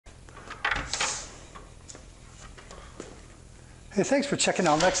Hey, thanks for checking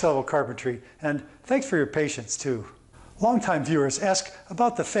out Next Level Carpentry, and thanks for your patience too. Longtime viewers ask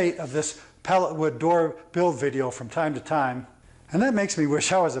about the fate of this pallet wood door build video from time to time, and that makes me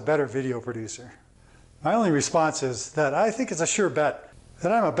wish I was a better video producer. My only response is that I think it's a sure bet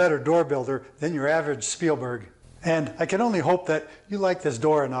that I'm a better door builder than your average Spielberg, and I can only hope that you like this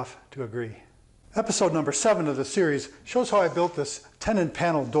door enough to agree. Episode number 7 of the series shows how I built this tenon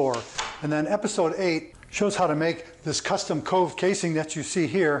panel door, and then episode 8 shows how to make this custom cove casing that you see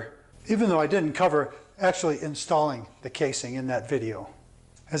here, even though I didn't cover actually installing the casing in that video.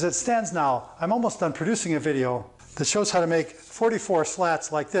 As it stands now, I'm almost done producing a video that shows how to make 44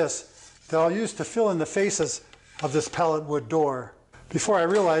 slats like this that I'll use to fill in the faces of this pallet wood door, before I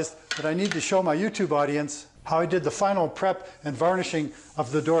realized that I need to show my YouTube audience how I did the final prep and varnishing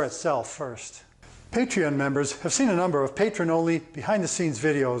of the door itself first. Patreon members have seen a number of patron-only behind-the-scenes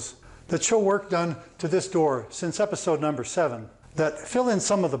videos that show work done to this door since episode number 7 that fill in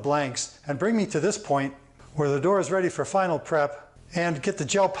some of the blanks and bring me to this point where the door is ready for final prep and get the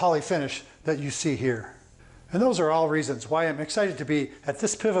gel poly finish that you see here. And those are all reasons why I'm excited to be at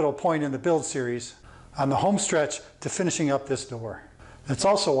this pivotal point in the build series on the home stretch to finishing up this door. That's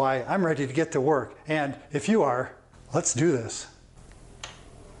also why I'm ready to get to work, and if you are, let's do this.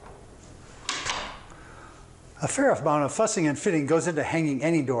 A fair amount of fussing and fitting goes into hanging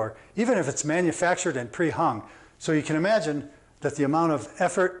any door, even if it's manufactured and pre-hung. So you can imagine that the amount of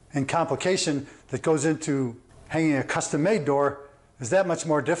effort and complication that goes into hanging a custom-made door is that much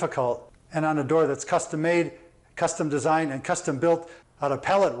more difficult. And on a door that's custom-made, custom designed, and custom built out of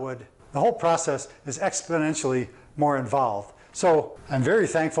pallet wood, the whole process is exponentially more involved. So I'm very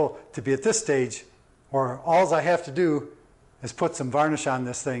thankful to be at this stage where all I have to do is put some varnish on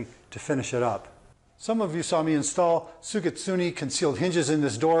this thing to finish it up. Some of you saw me install Sugatsuni concealed hinges in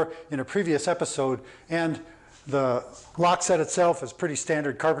this door in a previous episode, and the lock set itself is pretty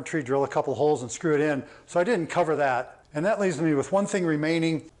standard carpentry, drill a couple holes and screw it in, so I didn't cover that. And that leaves me with one thing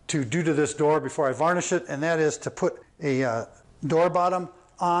remaining to do to this door before I varnish it, and that is to put a door bottom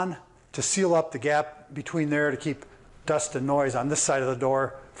on to seal up the gap between there to keep dust and noise on this side of the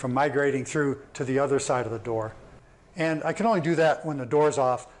door from migrating through to the other side of the door. And I can only do that when the door's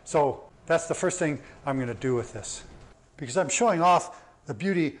off, so that's the first thing I'm going to do with this. Because I'm showing off the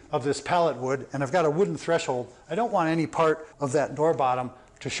beauty of this pallet wood, and I've got a wooden threshold, I don't want any part of that door bottom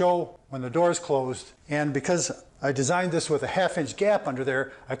to show when the door is closed. And because I designed this with a 1/2-inch gap under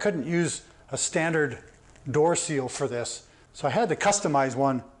there, I couldn't use a standard door seal for this. So I had to customize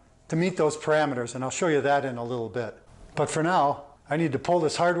one to meet those parameters, and I'll show you that in a little bit. But for now, I need to pull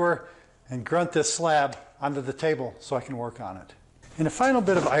this hardware and grunt this slab onto the table so I can work on it. In a final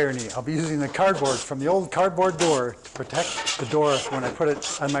bit of irony, I'll be using the cardboard from the old cardboard door to protect the door when I put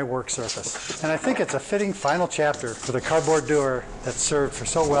it on my work surface. And I think it's a fitting final chapter for the cardboard door that served for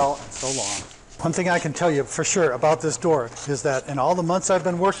so well and so long. One thing I can tell you for sure about this door is that in all the months I've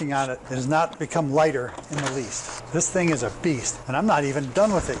been working on it, it has not become lighter in the least. This thing is a beast, and I'm not even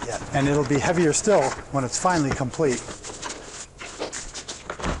done with it yet. And it'll be heavier still when it's finally complete.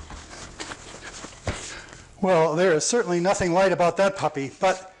 Well, there is certainly nothing light about that puppy,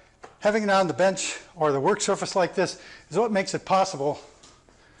 but having it on the bench or the work surface like this is what makes it possible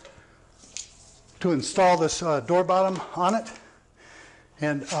to install this door bottom on it.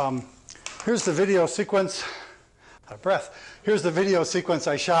 And here's the video sequence, out of breath. Here's the video sequence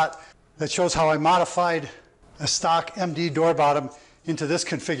I shot that shows how I modified a stock MD door bottom into this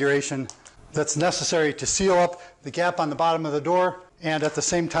configuration that's necessary to seal up the gap on the bottom of the door and at the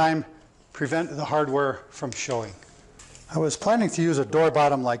same time prevent the hardware from showing. I was planning to use a door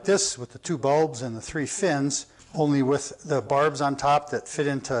bottom like this with the 2 bulbs and the 3 fins, only with the barbs on top that fit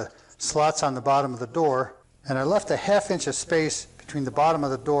into slots on the bottom of the door, and I left a 1/2 inch of space between the bottom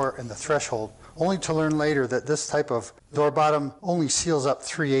of the door and the threshold, only to learn later that this type of door bottom only seals up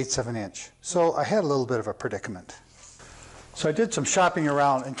 3/8 of an inch. So I had a little bit of a predicament. So I did some shopping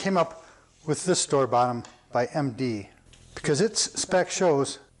around and came up with this door bottom by MD, because its spec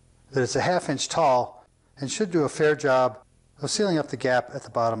shows that it's a 1/2 inch tall and should do a fair job of sealing up the gap at the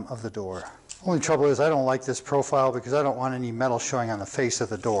bottom of the door. Only trouble is I don't like this profile because I don't want any metal showing on the face of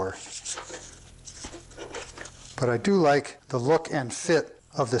the door. But I do like the look and fit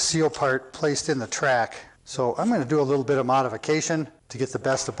of the seal part placed in the track. So I'm going to do a little bit of modification to get the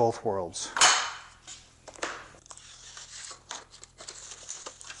best of both worlds.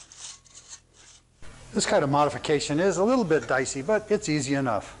 This kind of modification is a little bit dicey, but it's easy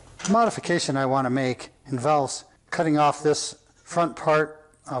enough. The modification I want to make involves cutting off this front part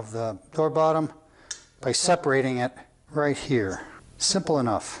of the door bottom by separating it right here. Simple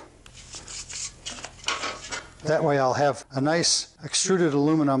enough. That way I'll have a nice extruded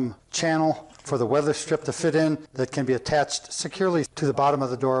aluminum channel for the weather strip to fit in that can be attached securely to the bottom of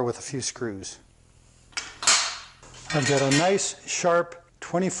the door with a few screws. I've got a nice sharp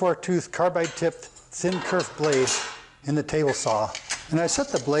 24 tooth carbide tipped thin kerf blade in the table saw, and I set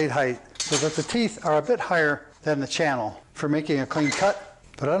the blade height so that the teeth are a bit higher than the channel for making a clean cut,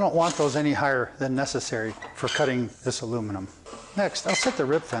 but I don't want those any higher than necessary for cutting this aluminum. Next, I'll set the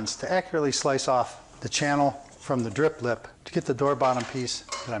rib fence to accurately slice off the channel from the drip lip to get the door bottom piece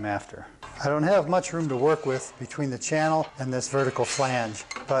that I'm after. I don't have much room to work with between the channel and this vertical flange,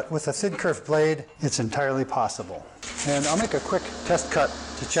 but with a thin kerf blade, it's entirely possible. And I'll make a quick test cut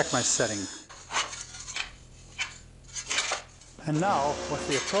to check my setting. And now, with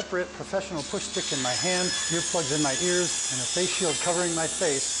the appropriate professional push stick in my hand, earplugs in my ears, and a face shield covering my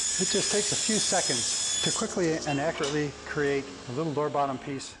face, it just takes a few seconds to quickly and accurately create the little door bottom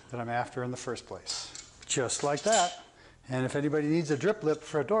piece that I'm after in the first place. Just like that. And if anybody needs a drip lip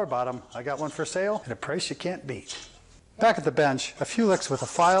for a door bottom, I got one for sale at a price you can't beat. Back at the bench, a few licks with a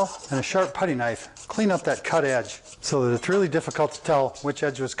file and a sharp putty knife clean up that cut edge so that it's really difficult to tell which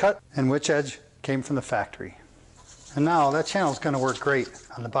edge was cut and which edge came from the factory. And now that channel is going to work great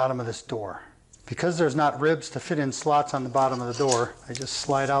on the bottom of this door. Because there's not ribs to fit in slots on the bottom of the door, I just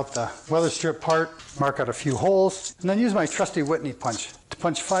slide out the weather strip part, mark out a few holes, and then use my trusty Whitney punch to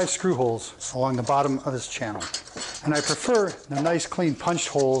punch 5 screw holes along the bottom of this channel. And I prefer the nice clean punched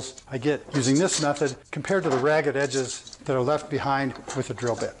holes I get using this method compared to the ragged edges that are left behind with a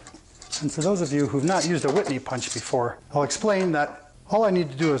drill bit. And for those of you who've not used a Whitney punch before, I'll explain that all I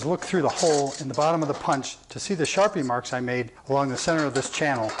need to do is look through the hole in the bottom of the punch to see the Sharpie marks I made along the center of this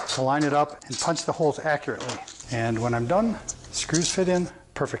channel to line it up and punch the holes accurately. And when I'm done, screws fit in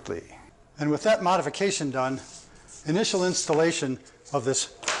perfectly. And with that modification done, initial installation of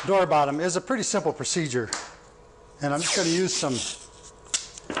this door bottom is a pretty simple procedure. And I'm just going to use some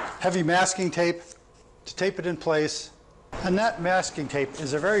heavy masking tape to tape it in place. And that masking tape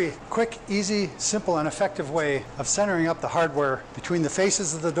is a very quick, easy, simple, and effective way of centering up the hardware between the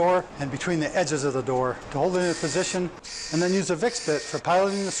faces of the door and between the edges of the door to hold it in position, and then use a Vicks bit for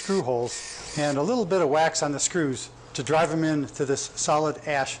piloting the screw holes and a little bit of wax on the screws to drive them into this solid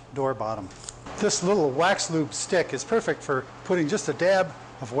ash door bottom. This little wax lube stick is perfect for putting just a dab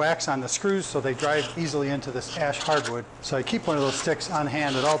of wax on the screws so they drive easily into this ash hardwood. So I keep one of those sticks on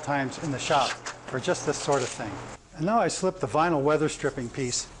hand at all times in the shop for just this sort of thing. And now I slip the vinyl weather stripping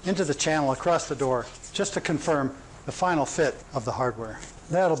piece into the channel across the door just to confirm the final fit of the hardware.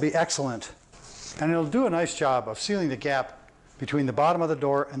 That'll be excellent. And it'll do a nice job of sealing the gap between the bottom of the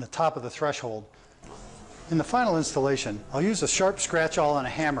door and the top of the threshold. In the final installation, I'll use a sharp scratch awl and a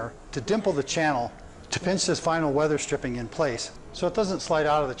hammer to dimple the channel to pinch this vinyl weather stripping in place so it doesn't slide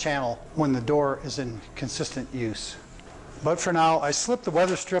out of the channel when the door is in consistent use. But for now, I slip the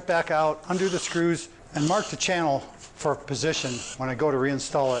weather strip back out, undo the screws, and mark the channel for position when I go to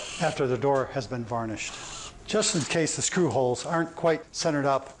reinstall it after the door has been varnished, just in case the screw holes aren't quite centered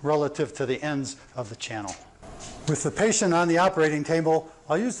up relative to the ends of the channel. With the patient on the operating table,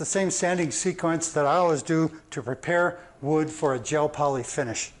 I'll use the same sanding sequence that I always do to prepare wood for a gel poly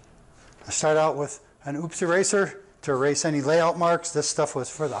finish. I start out with an oops eraser to erase any layout marks. This stuff was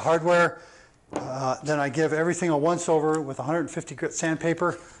for the hardware. Then I give everything a once over with 150 grit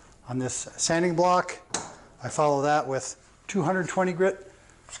sandpaper on this sanding block. I follow that with 220 grit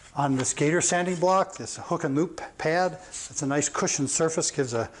on this gator sanding block, this hook and loop pad. It's a nice cushioned surface,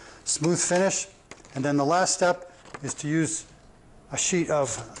 gives a smooth finish. And then the last step is to use a sheet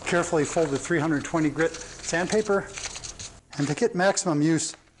of carefully folded 320 grit sandpaper. And to get maximum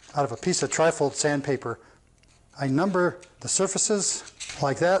use out of a piece of trifold sandpaper, I number the surfaces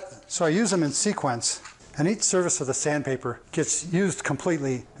like that, so I use them in sequence. And each surface of the sandpaper gets used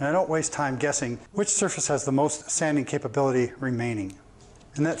completely, and I don't waste time guessing which surface has the most sanding capability remaining.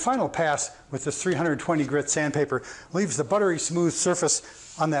 And that final pass with this 320 grit sandpaper leaves the buttery smooth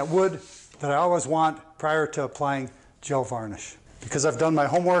surface on that wood that I always want prior to applying gel varnish. Because I've done my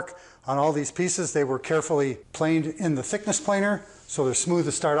homework on all these pieces, they were carefully planed in the thickness planer, so they're smooth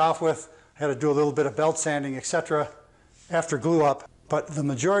to start off with. I had to do a little bit of belt sanding, etc. after glue up. But the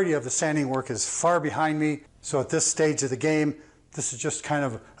majority of the sanding work is far behind me, so at this stage of the game, this is just kind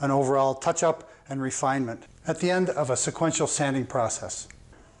of an overall touch-up and refinement at the end of a sequential sanding process.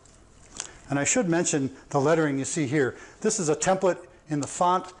 And I should mention the lettering you see here. This is a template in the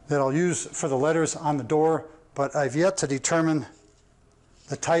font that I'll use for the letters on the door, but I've yet to determine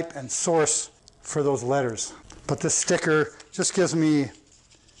the type and source for those letters. But this sticker just gives me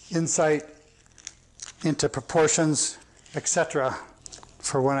insight into proportions, etc.,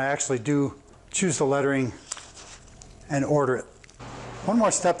 for when I actually do choose the lettering and order it. One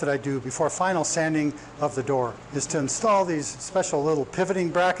more step that I do before final sanding of the door is to install these special little pivoting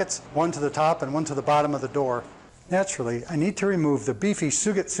brackets, one to the top and one to the bottom of the door. Naturally, I need to remove the beefy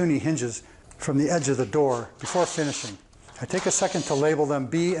Sugatsuni hinges from the edge of the door before finishing. I take a second to label them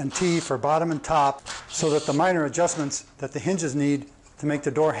B and T for bottom and top so that the minor adjustments that the hinges need to make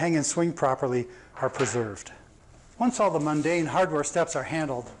the door hang and swing properly are preserved. Once all the mundane hardware steps are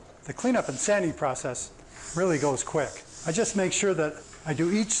handled, the cleanup and sanding process really goes quick. I just make sure that I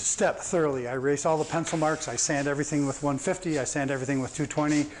do each step thoroughly. I erase all the pencil marks, I sand everything with 150, I sand everything with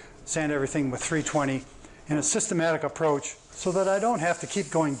 220, sand everything with 320 in a systematic approach so that I don't have to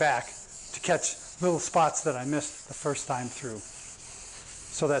keep going back to catch little spots that I missed the first time through.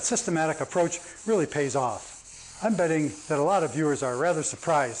 So that systematic approach really pays off. I'm betting that a lot of viewers are rather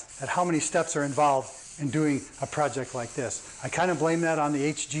surprised at how many steps are involved in doing a project like this. I kind of blame that on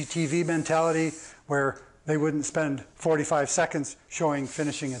the HGTV mentality where they wouldn't spend 45 seconds showing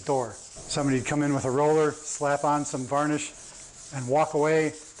finishing a door. Somebody'd come in with a roller, slap on some varnish, and walk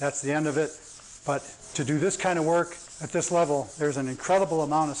away. That's the end of it. But to do this kind of work at this level, there's an incredible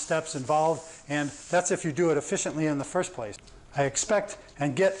amount of steps involved, and that's if you do it efficiently in the first place. I expect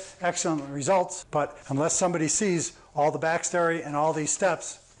and get excellent results, but unless somebody sees all the backstory and all these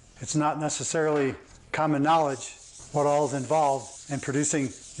steps, it's not necessarily common knowledge what all is involved in producing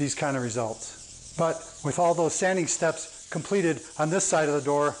these kind of results. But with all those sanding steps completed on this side of the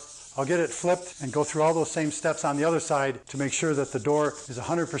door, I'll get it flipped and go through all those same steps on the other side to make sure that the door is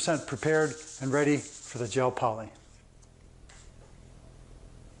 100% prepared and ready for the gel poly.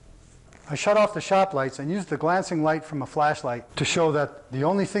 I shut off the shop lights and use the glancing light from a flashlight to show that the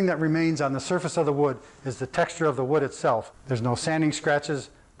only thing that remains on the surface of the wood is the texture of the wood itself. There's no sanding scratches,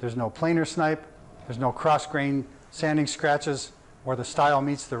 there's no planer snipe, there's no cross-grain sanding scratches where the style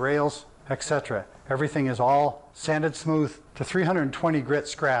meets the rails, etc. Everything is all sanded smooth to 320 grit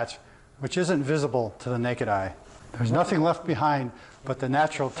scratch, which isn't visible to the naked eye. There's nothing left behind but the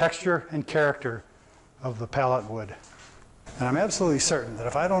natural texture and character of the pallet wood. And I'm absolutely certain that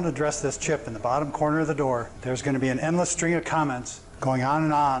if I don't address this chip in the bottom corner of the door, there's going to be an endless string of comments going on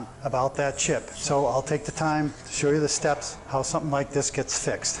and on about that chip. So I'll take the time to show you the steps how something like this gets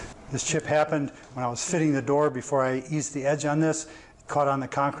fixed. This chip happened when I was fitting the door before I eased the edge on this. It caught on the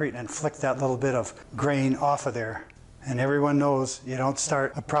concrete and flicked that little bit of grain off of there. And everyone knows you don't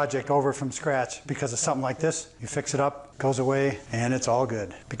start a project over from scratch because of something like this. You fix it up, goes away, and it's all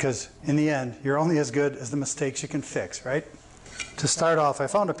good. Because in the end, you're only as good as the mistakes you can fix, right? To start off, I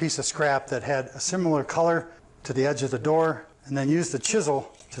found a piece of scrap that had a similar color to the edge of the door, and then used the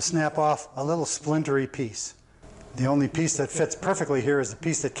chisel to snap off a little splintery piece. The only piece that fits perfectly here is the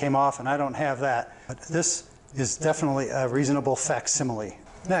piece that came off, and I don't have that. But this is definitely a reasonable facsimile.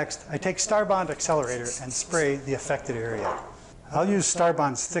 Next, I take Starbond accelerator and spray the affected area. I'll use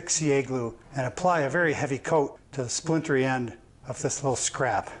Starbond's thick CA glue and apply a very heavy coat to the splintery end of this little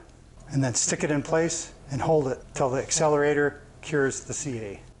scrap, and then stick it in place and hold it till the accelerator cures the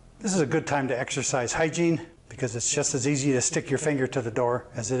CA. This is a good time to exercise hygiene because it's just as easy to stick your finger to the door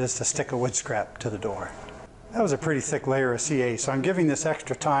as it is to stick a wood scrap to the door. That was a pretty thick layer of CA, so I'm giving this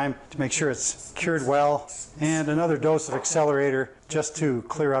extra time to make sure it's cured well, and another dose of accelerator just to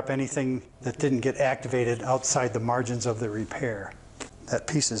clear up anything that didn't get activated outside the margins of the repair. That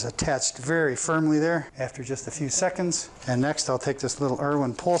piece is attached very firmly there after just a few seconds. And next I'll take this little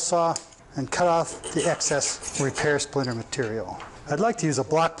Irwin pole saw and cut off the excess repair splinter material. I'd like to use a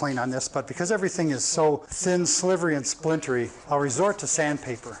block plane on this, but because everything is so thin, slivery, and splintery, I'll resort to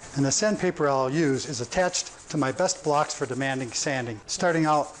sandpaper. And the sandpaper I'll use is attached to my best blocks for demanding sanding, starting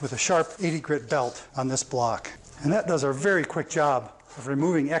out with a sharp 80 grit belt on this block. And that does a very quick job of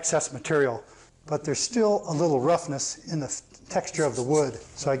removing excess material, but there's still a little roughness in the texture of the wood.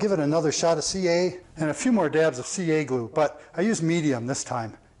 So I give it another shot of CA and a few more dabs of CA glue, but I use medium this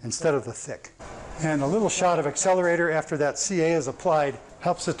time instead of the thick. And a little shot of accelerator after that CA is applied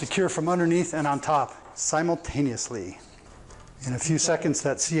helps it to cure from underneath and on top simultaneously. In a few seconds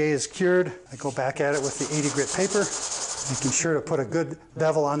that CA is cured, I go back at it with the 80 grit paper, making sure to put a good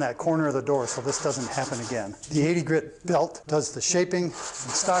bevel on that corner of the door so this doesn't happen again. The 80 grit belt does the shaping and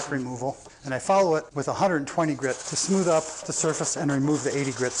stock removal, and I follow it with 120 grit to smooth up the surface and remove the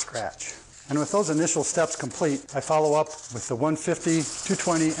 80 grit scratch. And with those initial steps complete, I follow up with the 150,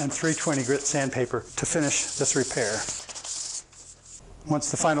 220, and 320 grit sandpaper to finish this repair.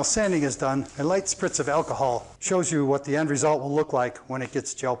 Once the final sanding is done, a light spritz of alcohol shows you what the end result will look like when it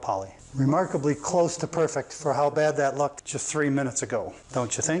gets gel poly. Remarkably close to perfect for how bad that looked just 3 minutes ago,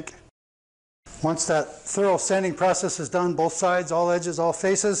 don't you think? Once that thorough sanding process is done, both sides, all edges, all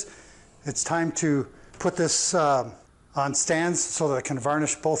faces, it's time to put this on stands so that I can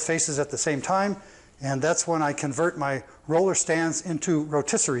varnish both faces at the same time. And that's when I convert my roller stands into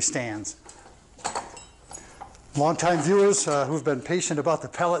rotisserie stands. Longtime viewers who've been patient about the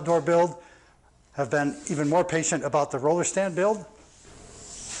pallet door build have been even more patient about the roller stand build.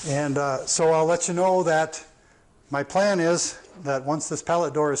 And so I'll let you know that my plan is that once this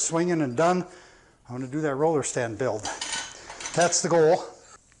pallet door is swinging and done, I'm going to do that roller stand build. That's the goal.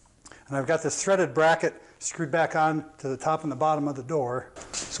 And I've got this threaded bracket screwed back on to the top and the bottom of the door.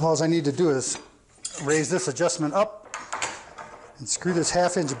 So all I need to do is raise this adjustment up and screw this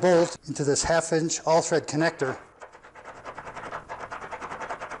 1/2-inch bolt into this 1/2-inch all-thread connector.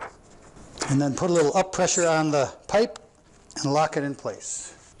 And then put a little up pressure on the pipe and lock it in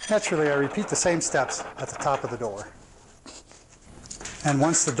place. Naturally, I repeat the same steps at the top of the door. And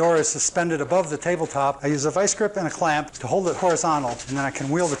once the door is suspended above the tabletop, I use a vice grip and a clamp to hold it horizontal, and then I can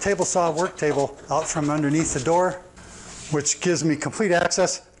wheel the table saw work table out from underneath the door, which gives me complete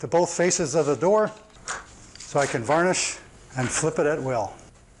access to both faces of the door, so I can varnish and flip it at will.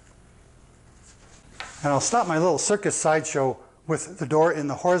 And I'll stop my little circus sideshow with the door in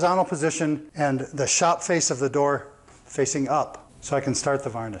the horizontal position and the shop face of the door facing up, so I can start the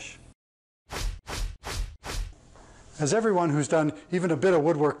varnish. As everyone who's done even a bit of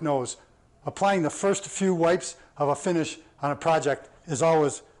woodwork knows, applying the first few wipes of a finish on a project is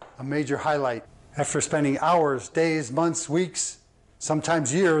always a major highlight. After spending hours, days, months, weeks,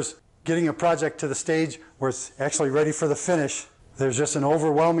 sometimes years, getting a project to the stage where it's actually ready for the finish, there's just an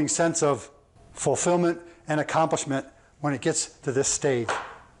overwhelming sense of fulfillment and accomplishment when it gets to this stage.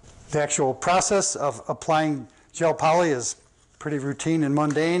 The actual process of applying gel poly is pretty routine and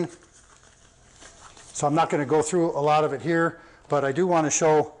mundane, so I'm not going to go through a lot of it here, but I do want to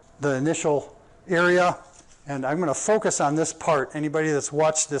show the initial area, and I'm going to focus on this part. Anybody that's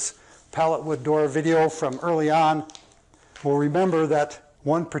watched this pallet wood door video from early on will remember that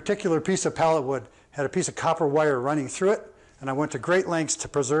one particular piece of pallet wood had a piece of copper wire running through it, and I went to great lengths to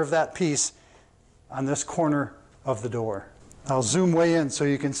preserve that piece on this corner of the door. I'll zoom way in so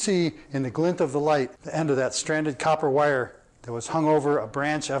you can see in the glint of the light the end of that stranded copper wire that was hung over a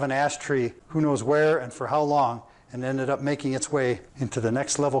branch of an ash tree, who knows where and for how long, and ended up making its way into the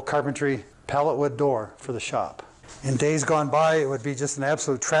next level carpentry pallet wood door for the shop. In days gone by, it would be just an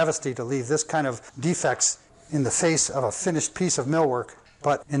absolute travesty to leave this kind of defects in the face of a finished piece of millwork.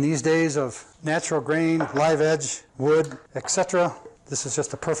 But in these days of natural grain, live edge, wood, etc., this is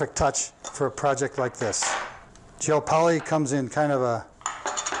just a perfect touch for a project like this. Gel poly comes in kind of a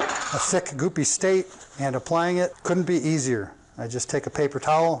thick, goopy state, and applying it couldn't be easier. I just take a paper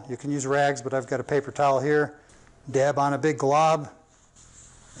towel. You can use rags, but I've got a paper towel here. Dab on a big glob,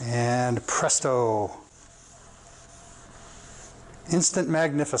 and presto. Instant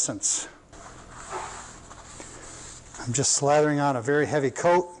magnificence. I'm just slathering on a very heavy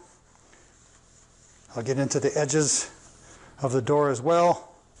coat. I'll get into the edges of the door as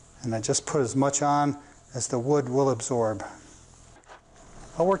well, and I just put as much on as the wood will absorb.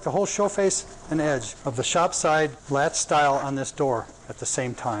 I'll work the whole show face and edge of the shop side latch style on this door at the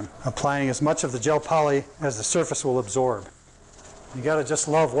same time, applying as much of the gel poly as the surface will absorb. You gotta just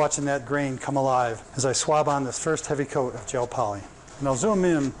love watching that grain come alive as I swab on this first heavy coat of gel poly. And I'll zoom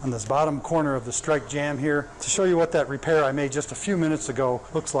in on this bottom corner of the strike jamb here to show you what that repair I made just a few minutes ago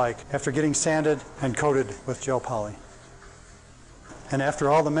looks like after getting sanded and coated with gel poly. And after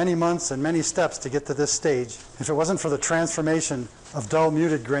all the many months and many steps to get to this stage, if it wasn't for the transformation of dull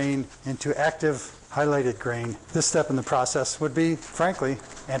muted grain into active highlighted grain, this step in the process would be, frankly,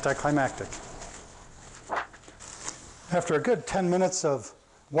 anticlimactic. After a good 10 minutes of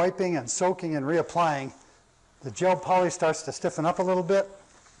wiping and soaking and reapplying, the gel poly starts to stiffen up a little bit.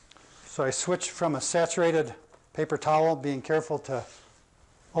 So I switch from a saturated paper towel, being careful to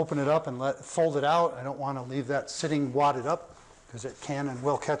open it up and fold it out. I don't want to leave that sitting wadded up, because it can and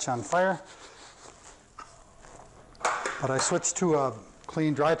will catch on fire. But I switch to a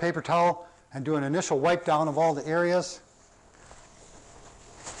clean dry paper towel and do an initial wipe down of all the areas.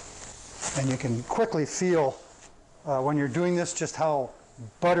 And you can quickly feel when you're doing this just how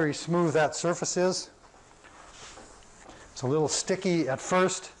buttery smooth that surface is. It's a little sticky at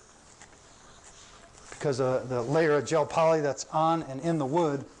first because of the layer of gel poly that's on and in the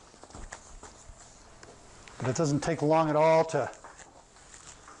wood. But it doesn't take long at all to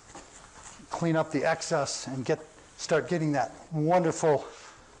clean up the excess and start getting that wonderful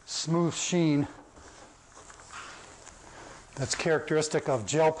smooth sheen that's characteristic of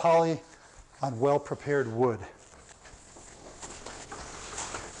gel poly on well-prepared wood.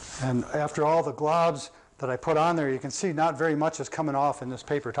 And after all the globs that I put on there, you can see not very much is coming off in this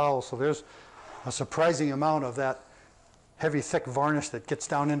paper towel, so there's a surprising amount of that heavy, thick varnish that gets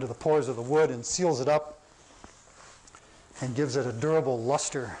down into the pores of the wood and seals it up and gives it a durable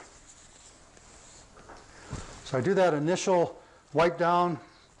luster. So I do that initial wipe down.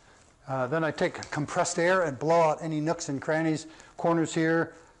 Then I take compressed air and blow out any nooks and crannies, corners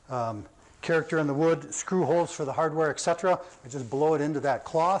here, character in the wood, screw holes for the hardware, etc. I just blow it into that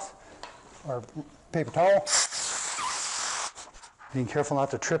cloth or paper towel. Being careful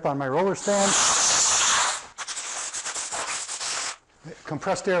not to trip on my roller stand.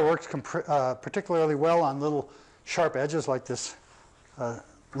 Compressed air works particularly well on little sharp edges like this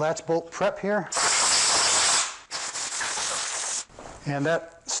latch bolt prep here. And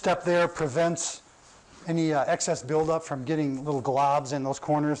that step there prevents any excess buildup from getting little globs in those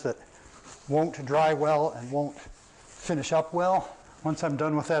corners that won't dry well and won't finish up well. Once I'm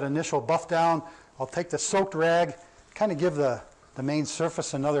done with that initial buff down, I'll take the soaked rag, kind of give the main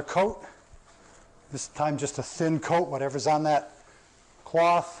surface another coat. This time just a thin coat, whatever's on that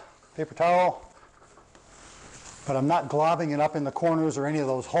cloth, paper towel. But I'm not globbing it up in the corners or any of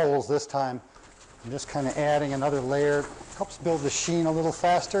those holes this time. I'm just kind of adding another layer. Helps build the sheen a little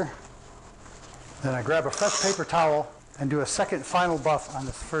faster. Then I grab a fresh paper towel and do a second final buff on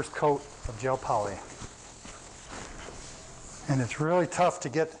this first coat of gel poly. And it's really tough to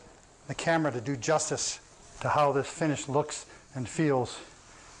get the camera to do justice to how this finish looks and feels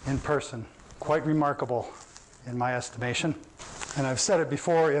in person. Quite remarkable in my estimation. And I've said it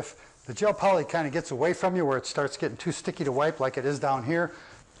before, if the gel poly kind of gets away from you where it starts getting too sticky to wipe like it is down here,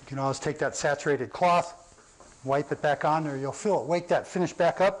 you can always take that saturated cloth, wipe it back on there. You'll feel it wake that finish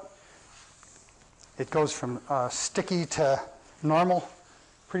back up. It goes from sticky to normal,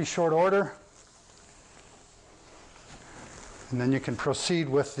 pretty short order. And then you can proceed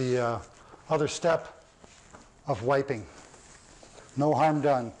with the other step of wiping. No harm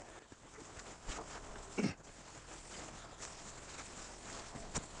done.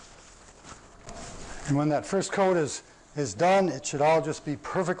 And when that first coat is done, it should all just be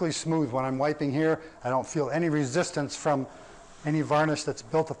perfectly smooth when I'm wiping here. I don't feel any resistance from any varnish that's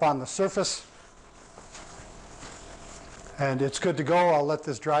built upon the surface. And it's good to go. I'll let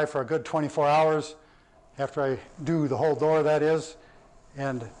this dry for a good 24 hours after I do the whole door, that is,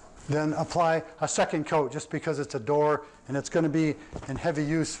 and then apply a second coat just because it's a door and it's going to be in heavy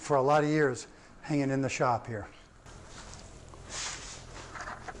use for a lot of years hanging in the shop here.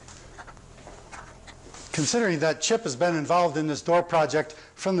 Considering that Chip has been involved in this door project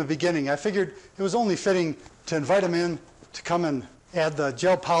from the beginning, I figured it was only fitting to invite him in to come and add the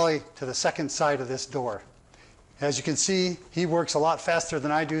gel poly to the second side of this door. As you can see, he works a lot faster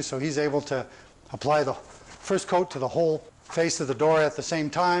than I do, so he's able to apply the first coat to the whole face of the door at the same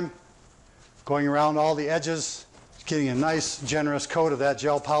time, going around all the edges, getting a nice generous coat of that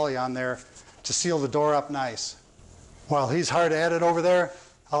gel poly on there to seal the door up nice. While he's hard at it over there,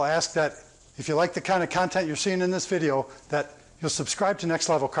 I'll ask that if you like the kind of content you're seeing in this video, that you'll subscribe to Next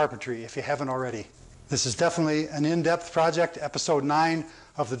Level Carpentry if you haven't already. This is definitely an in-depth project, episode 9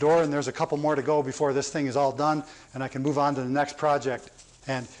 of the door, and there's a couple more to go before this thing is all done and I can move on to the next project.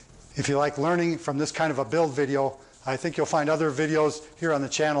 And if you like learning from this kind of a build video, I think you'll find other videos here on the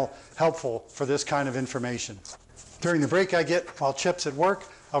channel helpful for this kind of information. During the break I get while Chip's at work,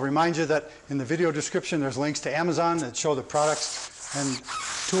 I'll remind you that in the video description there's links to Amazon that show the products and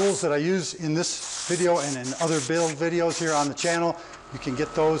tools that I use in this video and in other build videos here on the channel. You can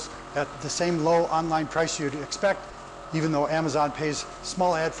get those at the same low online price you'd expect, even though Amazon pays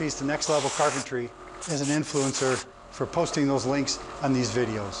small ad fees to Next Level Carpentry as an influencer for posting those links on these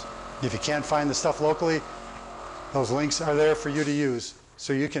videos. If you can't find the stuff locally, those links are there for you to use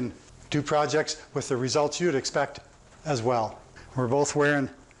so you can do projects with the results you'd expect as well. We're both wearing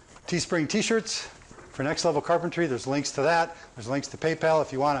Teespring t-shirts for Next Level Carpentry. There's links to that. There's links to PayPal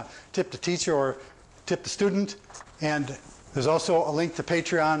if you want to tip the teacher or tip the student. And there's also a link to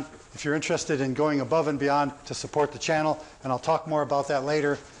Patreon if you're interested in going above and beyond to support the channel. And I'll talk more about that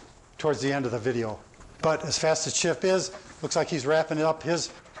later towards the end of the video. But as fast as Chip is, looks like he's wrapping up his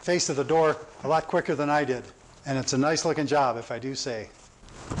face of the door a lot quicker than I did. And it's a nice looking job, if I do say.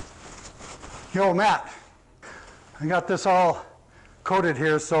 Yo, Matt, I got this all coated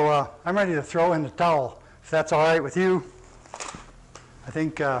here, so I'm ready to throw in the towel, if that's all right with you. I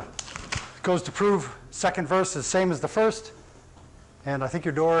think it goes to prove second verse is the same as the first, and I think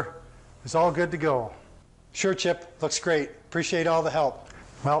your door is all good to go. Sure, Chip, looks great. Appreciate all the help.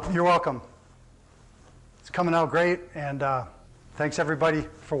 Well, you're welcome. It's coming out great, and thanks everybody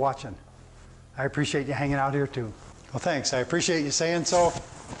for watching. I appreciate you hanging out here too. Well, thanks. I appreciate you saying so.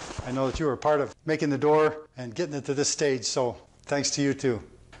 I know that you were part of making the door and getting it to this stage, so thanks to you too.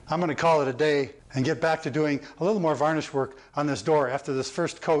 I'm going to call it a day and get back to doing a little more varnish work on this door after this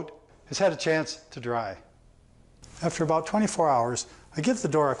first coat has had a chance to dry. After about 24 hours, I give the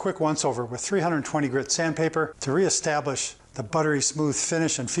door a quick once-over with 320 grit sandpaper to re-establish the buttery smooth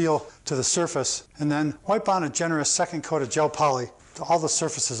finish and feel to the surface, and then wipe on a generous second coat of gel poly to all the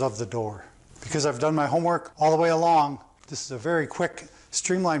surfaces of the door. Because I've done my homework all the way along, this is a very quick,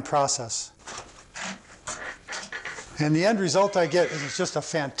 streamlined process. And the end result I get is just a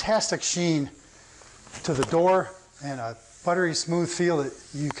fantastic sheen to the door and a buttery smooth feel that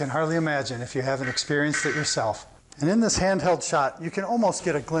you can hardly imagine if you haven't experienced it yourself. And in this handheld shot, you can almost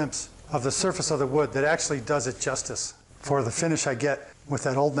get a glimpse of the surface of the wood that actually does it justice for the finish I get with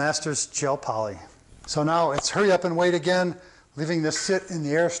that Old Masters gel poly. So now it's hurry up and wait again, leaving this sit in the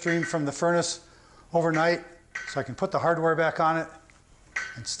airstream from the furnace overnight so I can put the hardware back on it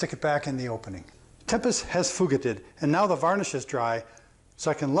and stick it back in the opening. Tempest has fugated, and now the varnish is dry,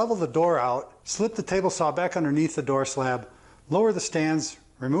 so I can level the door out, slip the table saw back underneath the door slab, lower the stands,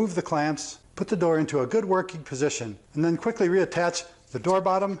 remove the clamps, put the door into a good working position, and then quickly reattach the door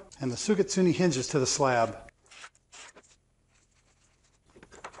bottom and the Sugatsuni hinges to the slab.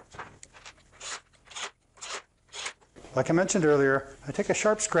 Like I mentioned earlier, I take a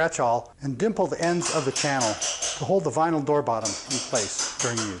sharp scratch awl and dimple the ends of the channel to hold the vinyl door bottom in place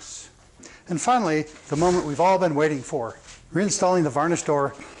during use. And finally, the moment we've all been waiting for, reinstalling the varnish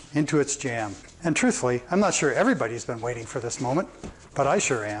door into its jamb. And truthfully, I'm not sure everybody's been waiting for this moment, but I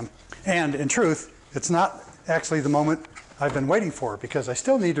sure am. And in truth, it's not actually the moment I've been waiting for, because I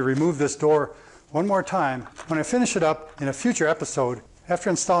still need to remove this door one more time when I finish it up in a future episode after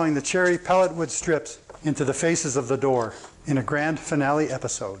installing the cherry pallet wood strips into the faces of the door in a grand finale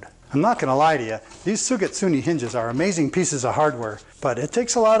episode. I'm not going to lie to you, these Sugatsuni hinges are amazing pieces of hardware, but it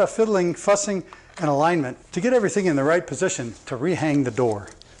takes a lot of fiddling, fussing, and alignment to get everything in the right position to rehang the door.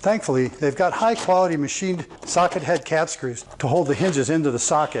 Thankfully, they've got high quality machined socket head cap screws to hold the hinges into the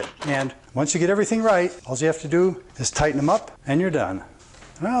socket, and once you get everything right, all you have to do is tighten them up and you're done.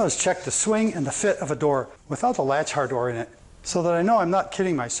 Now let's check the swing and the fit of a door without the latch hardware in it, so that I know I'm not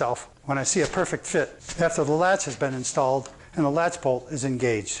kidding myself when I see a perfect fit after the latch has been installed and the latch bolt is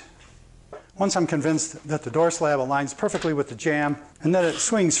engaged. Once I'm convinced that the door slab aligns perfectly with the jamb and that it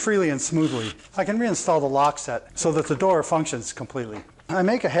swings freely and smoothly, I can reinstall the lock set so that the door functions completely. I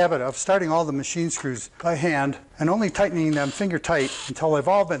make a habit of starting all the machine screws by hand and only tightening them finger tight until they've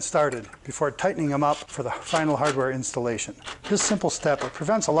all been started before tightening them up for the final hardware installation. This simple step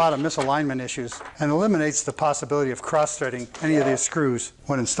prevents a lot of misalignment issues and eliminates the possibility of cross-threading any of these screws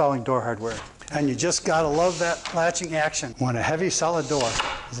when installing door hardware. And you just gotta love that latching action when a heavy solid door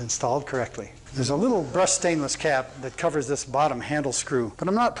is installed correctly. There's a little brushed stainless cap that covers this bottom handle screw, but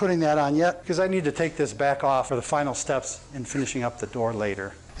I'm not putting that on yet because I need to take this back off for the final steps in finishing up the door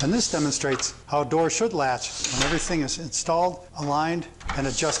later. And this demonstrates how a door should latch when everything is installed, aligned, and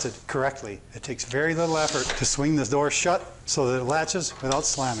adjusted correctly. It takes very little effort to swing the door shut so that it latches without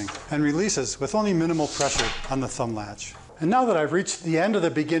slamming and releases with only minimal pressure on the thumb latch. And now that I've reached the end of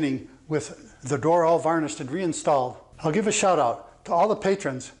the beginning with the door all varnished and reinstalled, I'll give a shout out to all the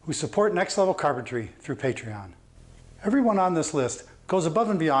patrons who support Next Level Carpentry through Patreon. Everyone on this list goes above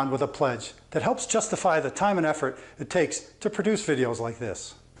and beyond with a pledge that helps justify the time and effort it takes to produce videos like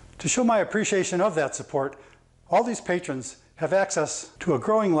this. To show my appreciation of that support, all these patrons have access to a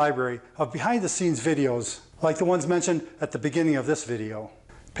growing library of behind-the-scenes videos like the ones mentioned at the beginning of this video.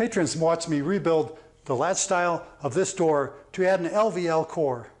 Patrons watch me rebuild the latch style of this door to add an LVL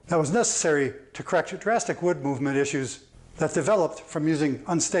core that was necessary to correct drastic wood movement issues that developed from using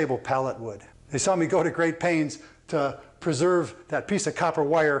unstable pallet wood. They saw me go to great pains to preserve that piece of copper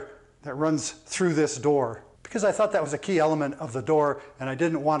wire that runs through this door, because I thought that was a key element of the door and I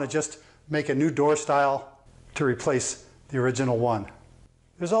didn't want to just make a new door style to replace the original one.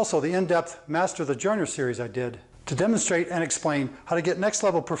 There's also the in-depth Master the Joiner series I did to demonstrate and explain how to get next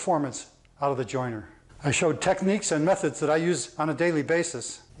level performance out of the joiner. I showed techniques and methods that I use on a daily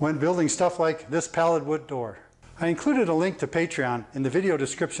basis when building stuff like this pallet wood door. I included a link to Patreon in the video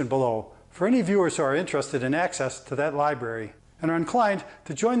description below for any viewers who are interested in access to that library and are inclined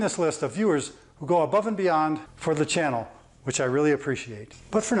to join this list of viewers who go above and beyond for the channel, which I really appreciate.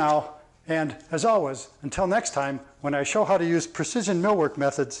 But for now, and as always, until next time when I show how to use precision millwork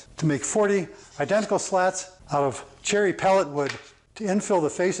methods to make 40 identical slats out of cherry pallet wood to infill the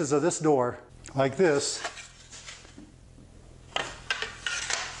faces of this door like this.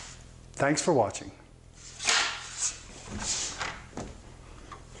 Thanks for watching.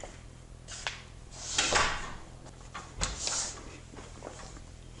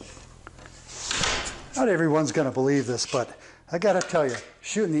 Not everyone's going to believe this, but I gotta tell you,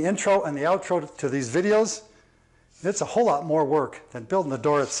 shooting the intro and the outro to these videos, it's a whole lot more work than building the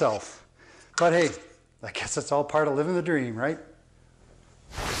door itself. But hey, I guess it's all part of living the dream, right?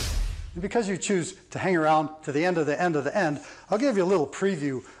 And because you choose to hang around to the end of the end of the end, I'll give you a little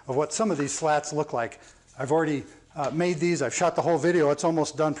preview of what some of these slats look like. I've already made these. I've shot the whole video. It's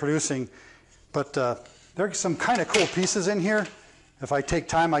almost done producing. But there are some kind of cool pieces in here. If I take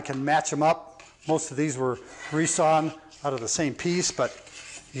time, I can match them up. Most of these were resawn out of the same piece, but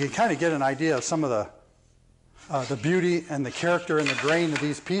you can kind of get an idea of some of the beauty and the character and the grain of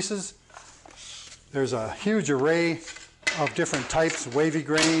these pieces. There's a huge array of different types, wavy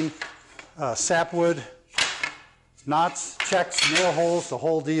grain, sapwood, knots, checks, nail holes, the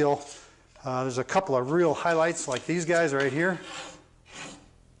whole deal. There's a couple of real highlights like these guys right here.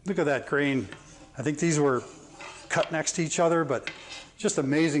 Look at that grain. I think these were cut next to each other, but just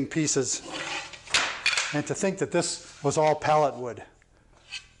amazing pieces. And to think that this was all pallet wood.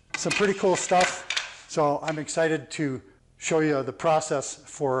 Some pretty cool stuff. So I'm excited to show you the process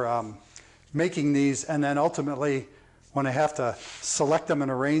for making these, and then ultimately when I have to select them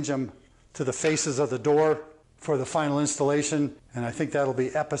and arrange them to the faces of the door for the final installation. And I think that'll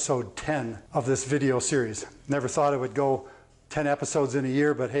be episode 10 of this video series. Never thought it would go 10 episodes in a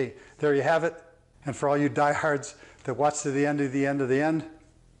year, but hey, there you have it. And for all you diehards that watch to the end of the end of the end,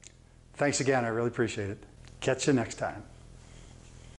 thanks again, I really appreciate it. Catch you next time.